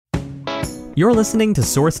You're listening to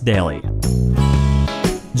Source Daily.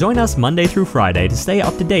 Join us Monday through Friday to stay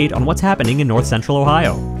up to date on what's happening in North Central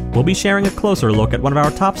Ohio. We'll be sharing a closer look at one of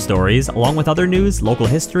our top stories, along with other news, local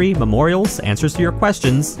history, memorials, answers to your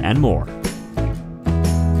questions, and more.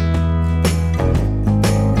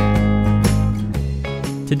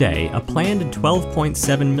 Today, a planned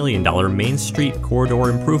 $12.7 million Main Street Corridor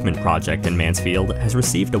Improvement Project in Mansfield has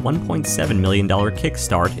received a $1.7 million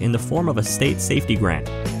kickstart in the form of a state safety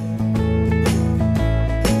grant.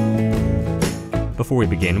 Before we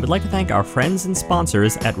begin, we'd like to thank our friends and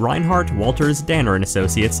sponsors at Reinhardt Walters Danner &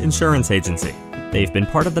 Associates Insurance Agency. They've been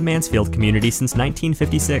part of the Mansfield community since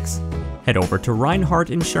 1956. Head over to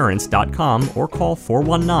reinhardtinsurance.com or call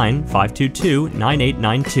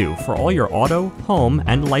 419-522-9892 for all your auto, home,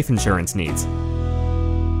 and life insurance needs.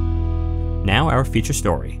 Now our feature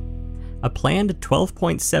story. A planned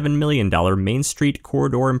 $12.7 million Main Street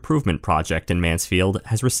Corridor Improvement Project in Mansfield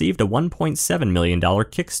has received a $1.7 million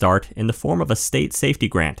kickstart in the form of a state safety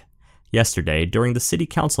grant. Yesterday, during the City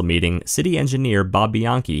Council meeting, City Engineer Bob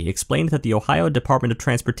Bianchi explained that the Ohio Department of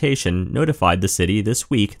Transportation notified the city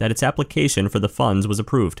this week that its application for the funds was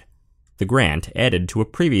approved. The grant, added to a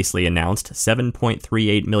previously announced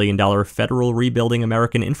 $7.38 million Federal Rebuilding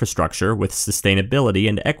American Infrastructure with Sustainability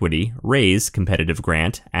and Equity (RAISE) competitive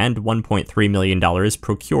grant and $1.3 million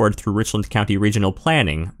procured through Richland County Regional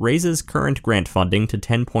Planning, raises current grant funding to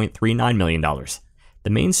 $10.39 million. The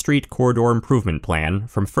Main Street Corridor Improvement Plan,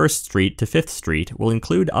 from 1st Street to 5th Street, will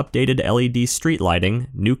include updated LED street lighting,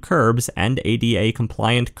 new curbs and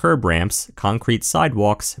ADA-compliant curb ramps, concrete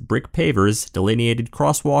sidewalks, brick pavers, delineated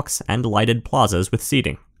crosswalks, and lighted plazas with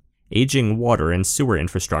seating. Aging water and sewer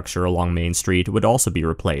infrastructure along Main Street would also be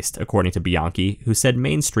replaced, according to Bianchi, who said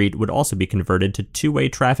Main Street would also be converted to two-way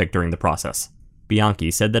traffic during the process. Bianchi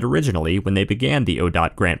said that originally, when they began the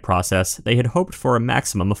ODOT grant process, they had hoped for a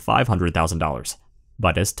maximum of $500,000.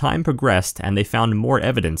 But as time progressed and they found more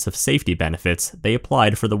evidence of safety benefits, they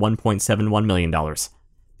applied for the $1.71 million.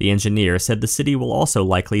 The engineer said the city will also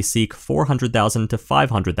likely seek $400,000 to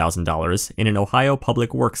 $500,000 in an Ohio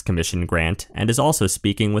Public Works Commission grant and is also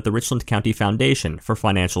speaking with the Richland County Foundation for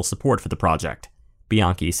financial support for the project.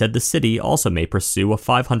 Bianchi said the city also may pursue a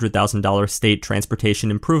 $500,000 State Transportation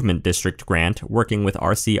Improvement District grant working with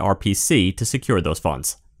RCRPC to secure those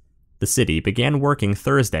funds. The city began working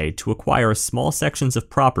Thursday to acquire small sections of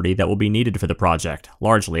property that will be needed for the project,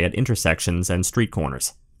 largely at intersections and street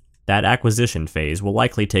corners. That acquisition phase will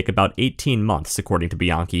likely take about 18 months, according to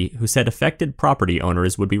Bianchi, who said affected property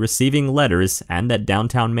owners would be receiving letters and that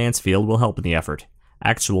downtown Mansfield will help in the effort.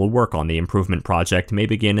 Actual work on the improvement project may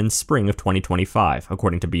begin in spring of 2025,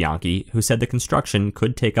 according to Bianchi, who said the construction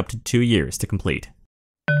could take up to 2 years to complete.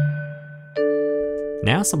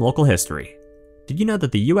 Now some local history. Did you know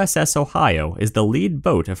that the USS Ohio is the lead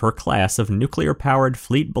boat of her class of nuclear-powered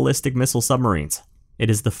fleet ballistic missile submarines? It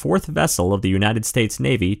is the fourth vessel of the United States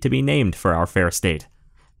Navy to be named for our fair state.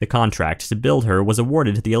 The contract to build her was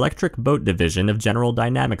awarded to the Electric Boat Division of General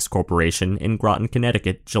Dynamics Corporation in Groton,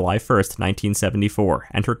 Connecticut, July 1, 1974,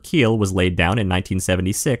 and her keel was laid down in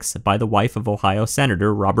 1976 by the wife of Ohio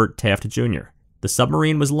Senator Robert Taft, Jr. The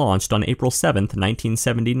submarine was launched on April 7,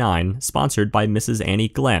 1979, sponsored by Mrs. Annie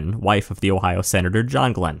Glenn, wife of the Ohio Senator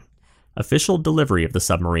John Glenn. Official delivery of the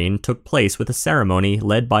submarine took place with a ceremony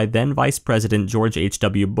led by then Vice President George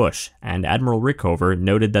H.W. Bush, and Admiral Rickover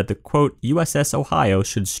noted that the, quote, USS Ohio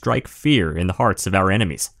should strike fear in the hearts of our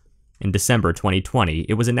enemies. In December 2020,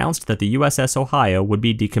 it was announced that the USS Ohio would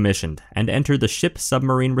be decommissioned and enter the Ship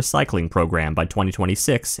Submarine Recycling Program by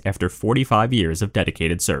 2026 after 45 years of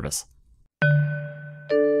dedicated service.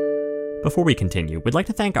 Before we continue, we'd like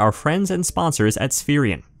to thank our friends and sponsors at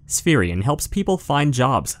Spherion. Spherion helps people find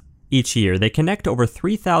jobs. Each year, they connect over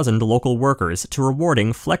 3,000 local workers to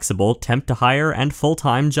rewarding, flexible, temp-to-hire and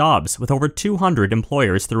full-time jobs with over 200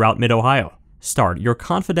 employers throughout Mid-Ohio. Start your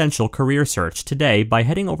confidential career search today by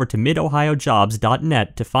heading over to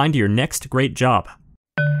midohiojobs.net to find your next great job.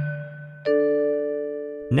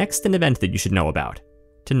 Next, an event that you should know about.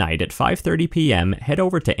 Tonight at 5:30 p.m., head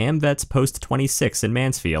over to AmVets Post 26 in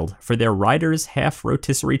Mansfield for their Riders Half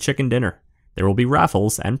Rotisserie Chicken Dinner. There will be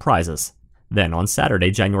raffles and prizes. Then on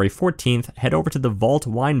Saturday, January 14th, head over to the Vault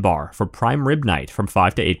Wine Bar for Prime Rib Night from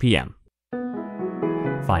 5 to 8 p.m.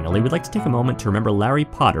 Finally, we'd like to take a moment to remember Larry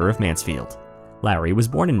Potter of Mansfield. Larry was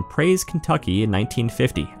born in Praise, Kentucky in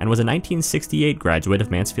 1950 and was a 1968 graduate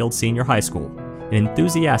of Mansfield Senior High School. An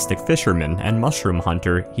enthusiastic fisherman and mushroom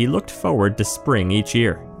hunter, he looked forward to spring each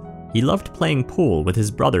year. He loved playing pool with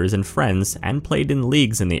his brothers and friends and played in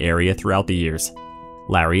leagues in the area throughout the years.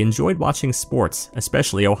 Larry enjoyed watching sports,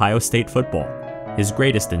 especially Ohio State football. His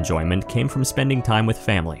greatest enjoyment came from spending time with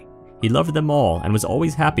family. He loved them all and was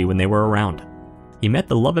always happy when they were around. He met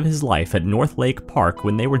the love of his life at North Lake Park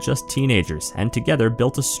when they were just teenagers, and together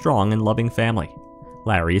built a strong and loving family.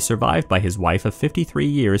 Larry is survived by his wife of 53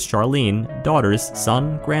 years, Charlene, daughters,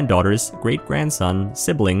 son, granddaughters, great-grandson,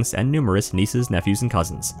 siblings, and numerous nieces, nephews, and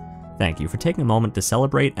cousins. Thank you for taking a moment to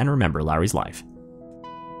celebrate and remember Larry's life.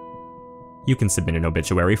 You can submit an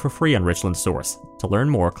obituary for free on Richland Source. To learn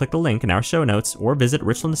more, click the link in our show notes or visit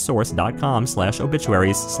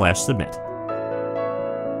richlandsource.com/obituaries/submit.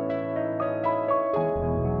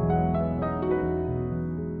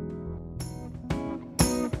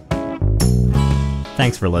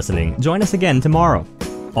 Thanks for listening. Join us again tomorrow.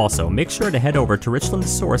 Also, make sure to head over to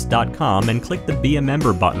richlandsource.com and click the Be a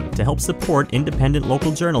Member button to help support independent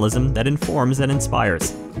local journalism that informs and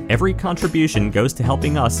inspires. Every contribution goes to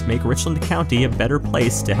helping us make Richland County a better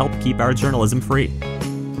place to help keep our journalism free.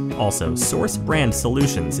 Also, Source Brand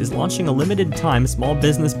Solutions is launching a limited-time small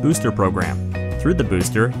business booster program. Through the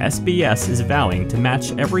booster, SBS is vowing to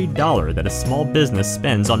match every dollar that a small business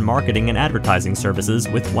spends on marketing and advertising services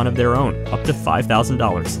with one of their own, up to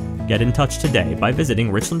 $5,000. Get in touch today by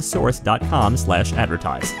visiting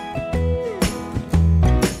richlandsource.com/advertise.